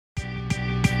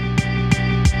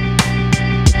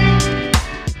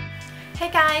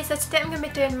guys, so today I'm going to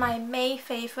be doing my May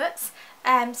favourites.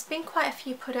 There's been quite a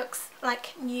few products,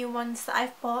 like new ones that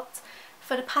I've bought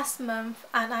for the past month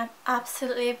and I've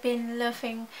absolutely been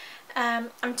loving. I'm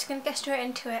just going to get straight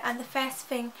into it, and the first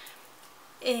thing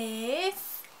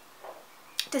is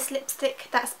this lipstick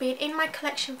that's been in my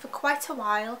collection for quite a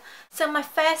while. So my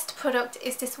first product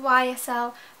is this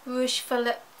YSL Rouge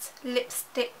Volupte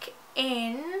lipstick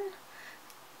in,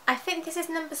 I think this is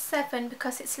number 7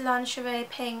 because it's lingerie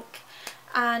pink,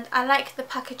 and I like the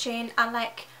packaging, I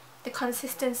like the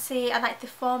consistency, I like the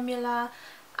formula.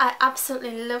 I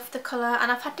absolutely love the colour, and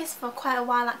I've had this for quite a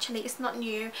while actually. It's not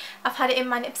new. I've had it in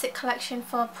my lipstick collection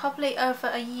for probably over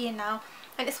a year now,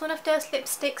 and it's one of those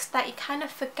lipsticks that you kind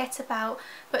of forget about,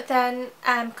 but then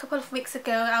a couple of weeks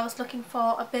ago I was looking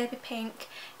for a baby pink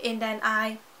and then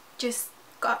I just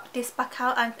got this back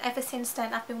out, and ever since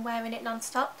then I've been wearing it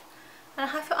non-stop. And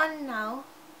I have it on now,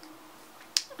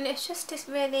 and it's just this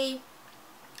really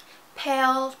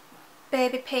pale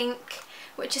baby pink,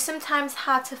 which is sometimes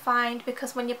hard to find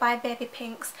because when you buy baby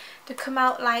pinks they come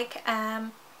out like a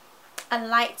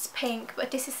light pink,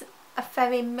 but this is a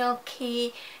very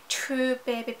milky true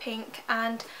baby pink,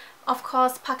 and of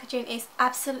course packaging is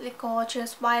absolutely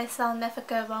gorgeous. YSL never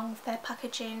go wrong with their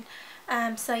packaging.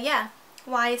 So yeah,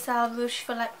 YSL Rouge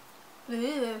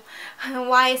Volupte.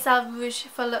 YSL Rouge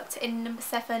Volupte in number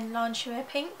 7 lingerie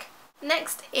pink.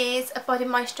 Next is a body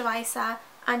moisturiser,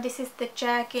 and this is the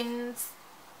Jergens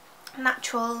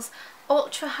Naturals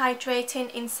Ultra Hydrating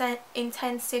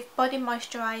Intensive Body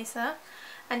Moisturiser,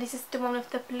 and this is the one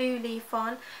with the blue leaf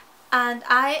on. And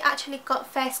I actually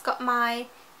first got my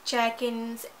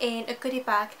Jergens in a goodie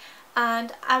bag,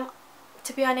 and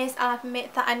to be honest, I'll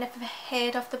admit that I never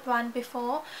heard of the brand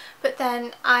before, but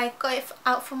then I got it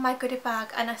out from my goodie bag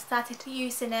and I started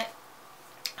using it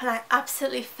and I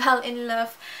absolutely fell in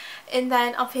love. And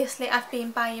then obviously I've been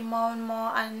buying more and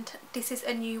more, and this is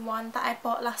a new one that I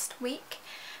bought last week.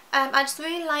 I just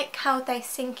really like how they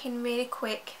sink in really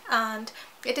quick and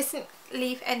it doesn't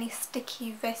leave any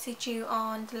sticky residue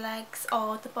on the legs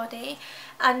or the body.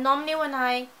 And normally when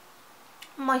I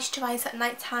moisturise at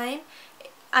night time,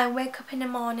 I wake up in the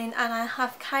morning and I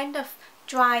have kind of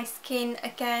dry skin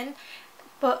again,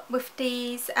 but with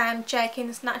these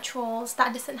Jergens Naturals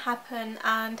that doesn't happen,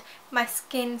 and my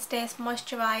skin stays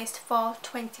moisturised for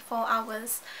 24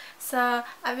 hours. So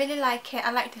I really like it.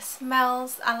 I like the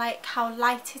smells, I like how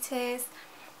light it is,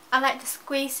 I like the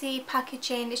squeezy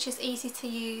packaging, it's just easy to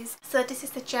use. So this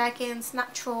is the Jergens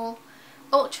Natural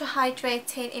Ultra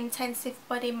Hydrating Intensive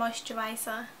Body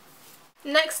Moisturiser.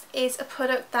 Next is a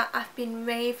product that I've been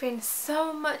raving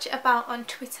so much about on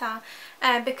Twitter,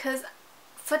 because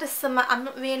for the summer I'm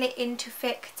not really into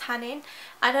fake tanning.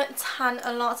 I don't tan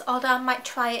a lot, although I might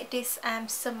try it this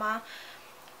summer,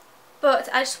 but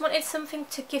I just wanted something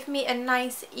to give me a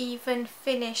nice even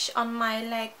finish on my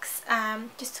legs,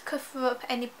 just to cover up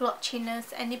any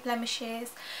blotchiness, any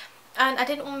blemishes, and I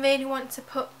didn't really want to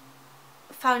put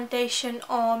foundation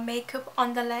or makeup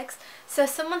on the legs. So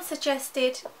someone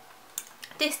suggested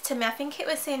this to me. I think it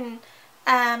was in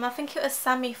I think it was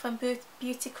Sammy from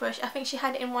Beauty Crush. I think she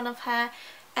had it in one of her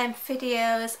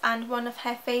videos and one of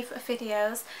her favourite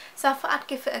videos, so I thought I'd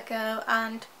give it a go.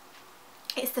 And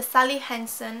it's the Sally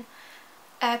Hansen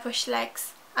airbrush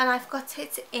legs, and I've got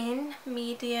it in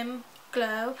medium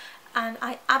glow, and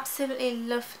I absolutely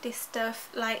love this stuff.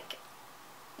 Like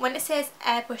when it says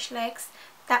airbrush legs,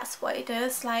 that's what it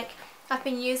does. Like I've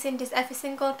been using this every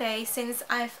single day since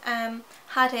I've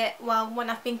had it, well, when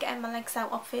I've been getting my legs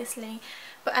out obviously,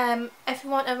 but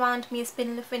everyone around me has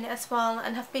been loving it as well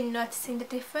and have been noticing the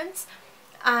difference.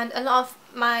 And a lot of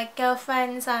my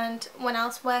girlfriends and when I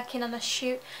was working on a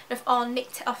shoot, they've all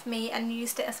nicked it off me and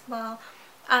used it as well,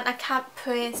 and I can't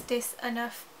praise this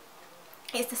enough.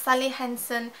 It's the Sally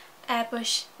Hansen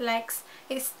airbrush legs.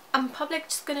 I'm probably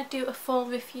just going to do a full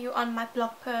review on my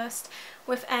blog post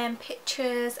with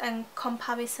pictures and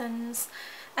comparisons,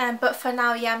 but for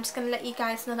now, yeah, I'm just going to let you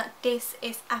guys know that this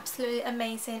is absolutely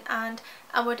amazing and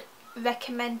I would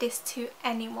recommend this to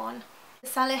anyone. The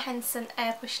Sally Hansen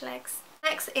airbrush legs.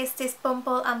 Next is this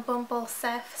Bumble and Bumble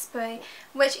surf spray,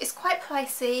 which is quite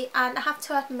pricey, and I have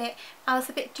to admit I was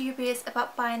a bit dubious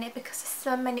about buying it because there's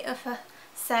so many other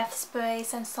surf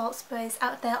sprays and salt sprays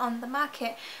out there on the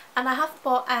market, and I have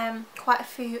bought quite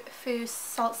a few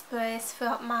salt sprays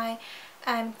throughout my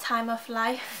time of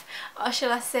life, or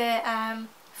shall I say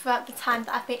throughout the time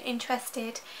that I've been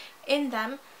interested in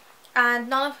them, and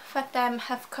none of them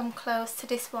have come close to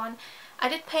this one. I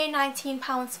did pay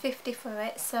 £19.50 for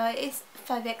it, so it is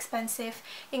very expensive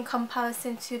in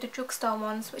comparison to the drugstore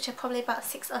ones, which are probably about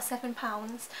 £6 or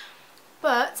 £7.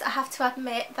 but I have to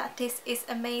admit that this is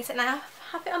amazing. I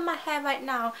have it on my hair right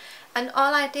now, and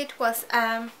all I did was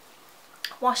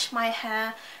wash my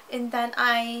hair, and then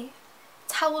I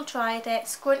towel dried it,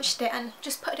 scrunched it, and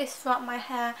just put this throughout my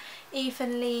hair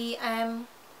evenly,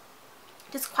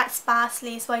 just quite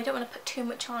sparsely, so you don't want to put too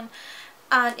much on,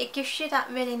 and it gives you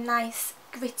that really nice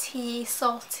gritty,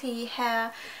 salty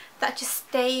hair that just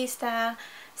stays there.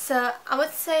 So I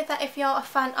would say that if you're a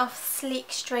fan of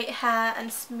sleek straight hair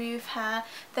and smooth hair,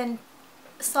 then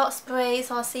salt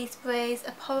sprays or sea sprays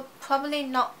are probably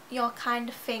not your kind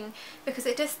of thing, because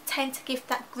it does tend to give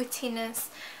that grittiness.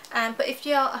 But if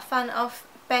you're a fan of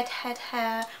bedhead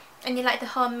hair and you like the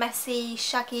whole messy,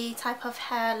 shaggy type of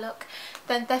hair look,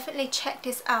 then definitely check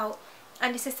this out.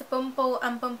 And this is the Bumble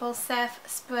and Bumble Surf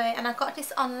Spray, and I got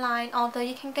this online, although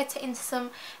you can get it in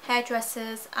some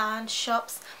hairdressers and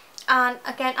shops. And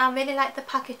again, I really like the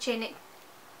packaging.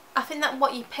 I think that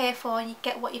what you pay for, you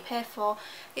get what you pay for.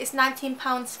 It's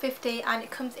 £19.50 and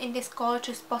it comes in this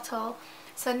gorgeous bottle.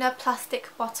 So no plastic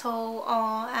bottle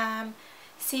or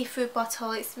see-through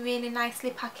bottle. It's really nicely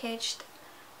packaged,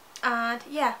 and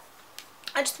yeah,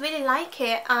 I just really like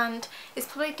it, and it's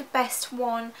probably the best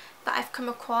one that I've come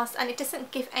across, and it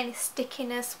doesn't give any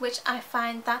stickiness, which I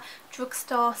find that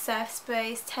drugstore surf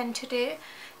sprays tend to do.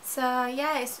 So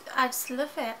yeah, I just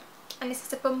love it. And this is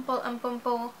the Bumble and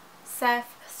Bumble Surf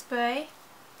Spray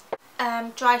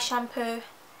dry shampoo.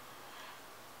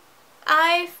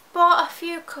 I've bought a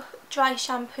few dry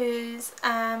shampoos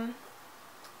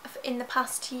in the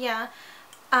past year,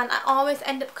 and I always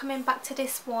end up coming back to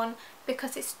this one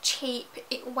because it's cheap,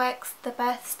 it works the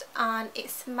best, and it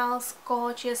smells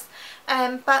gorgeous.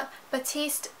 But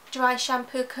Batiste Dry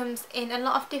Shampoo comes in a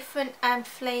lot of different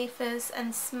flavours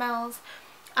and smells,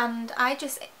 and I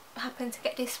just happened to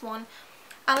get this one.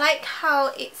 I like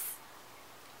how it's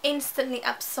instantly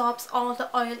absorbs all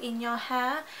the oil in your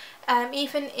hair,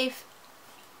 even if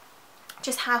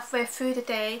just halfway through the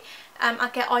day I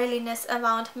get oiliness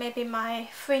around maybe my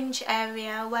fringe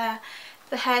area where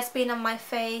the hair's been on my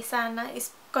face and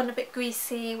it's gone a bit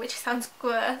greasy, which sounds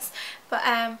gross, but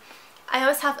I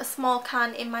always have a small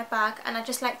can in my bag, and I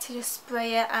just like to just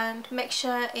spray it and make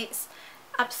sure it's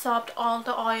absorbed all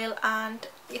the oil and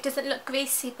it doesn't look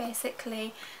greasy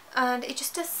basically, and it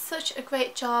just does such a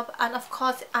great job. And of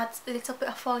course it adds a little bit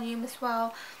of volume as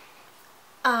well,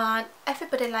 and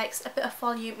everybody likes a bit of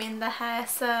volume in their hair.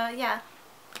 So yeah,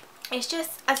 it's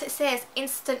just, as it says,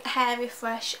 instant hair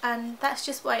refresh, and that's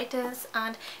just what it does.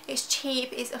 And it's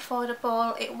cheap, it's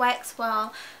affordable, it works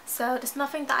well, so there's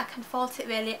nothing that I can fault it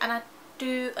really. And I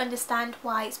do understand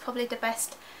why it's probably the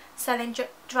best selling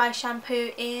dry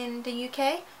shampoo in the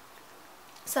UK.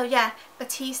 So yeah,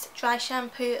 Batiste Dry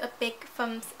Shampoo, a big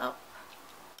thumbs up.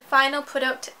 The final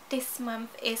product this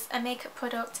month is a makeup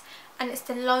product, and it's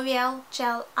the Loreal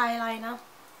Gel Liner.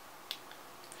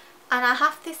 And I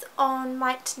have this on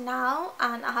right now,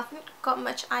 and I haven't got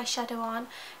much eyeshadow on.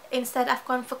 Instead I've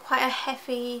gone for quite a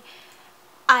heavy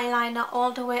eyeliner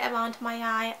all the way around my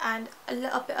eye and a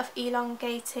little bit of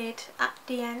elongated at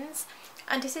the ends.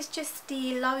 And this is just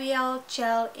the L'Oreal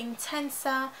Gel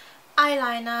Intensa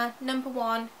Eyeliner number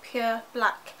 1 Pure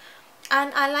Black.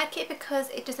 And I like it because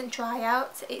it doesn't dry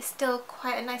out. It's still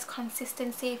quite a nice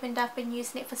consistency even though I've been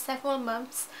using it for several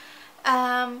months.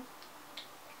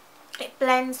 It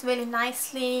blends really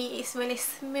nicely, it's really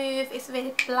smooth, it's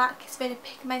really black, it's really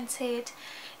pigmented.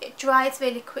 It dries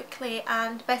really quickly,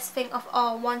 and the best thing of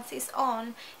all, once it's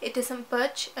on, it doesn't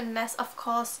budge unless of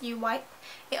course you wipe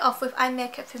it off with eye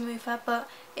makeup remover, but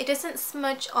it doesn't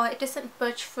smudge or it doesn't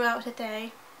budge throughout the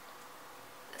day.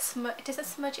 It doesn't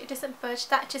smudge, it doesn't budge,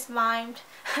 that just rhymed.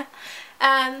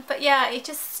 But yeah, it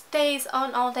just stays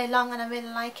on all day long, and I really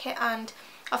like it. And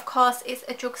of course it's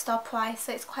a drugstore price,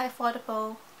 so it's quite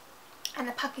affordable, and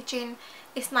the packaging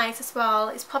is nice as well.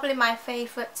 It's probably my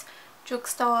favourite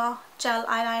drugstore gel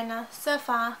eyeliner so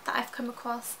far that I've come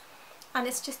across, and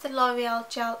it's just the L'Oreal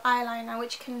Gel Eyeliner,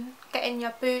 which you can get in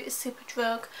your Boots,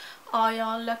 Superdrug or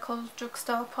your local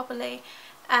drugstore probably.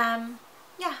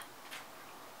 Yeah,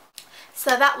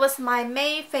 so that was my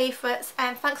May favourites,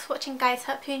 and thanks for watching guys.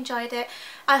 Hope you enjoyed it.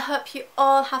 I hope you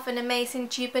all have an amazing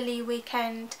Jubilee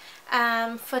weekend.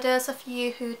 For those of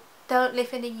you who don't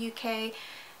live in the UK,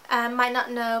 might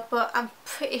not know, but I'm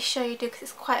pretty sure you do because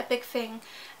it's quite a big thing.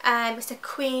 It's the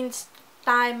Queen's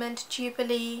Diamond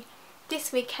Jubilee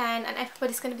this weekend, and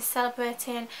everybody's going to be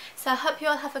celebrating. So I hope you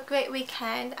all have a great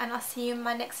weekend, and I'll see you in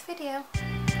my next video.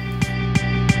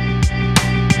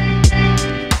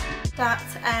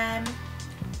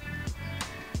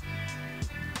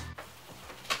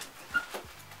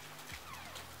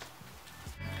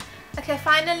 Okay,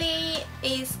 finally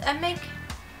is a make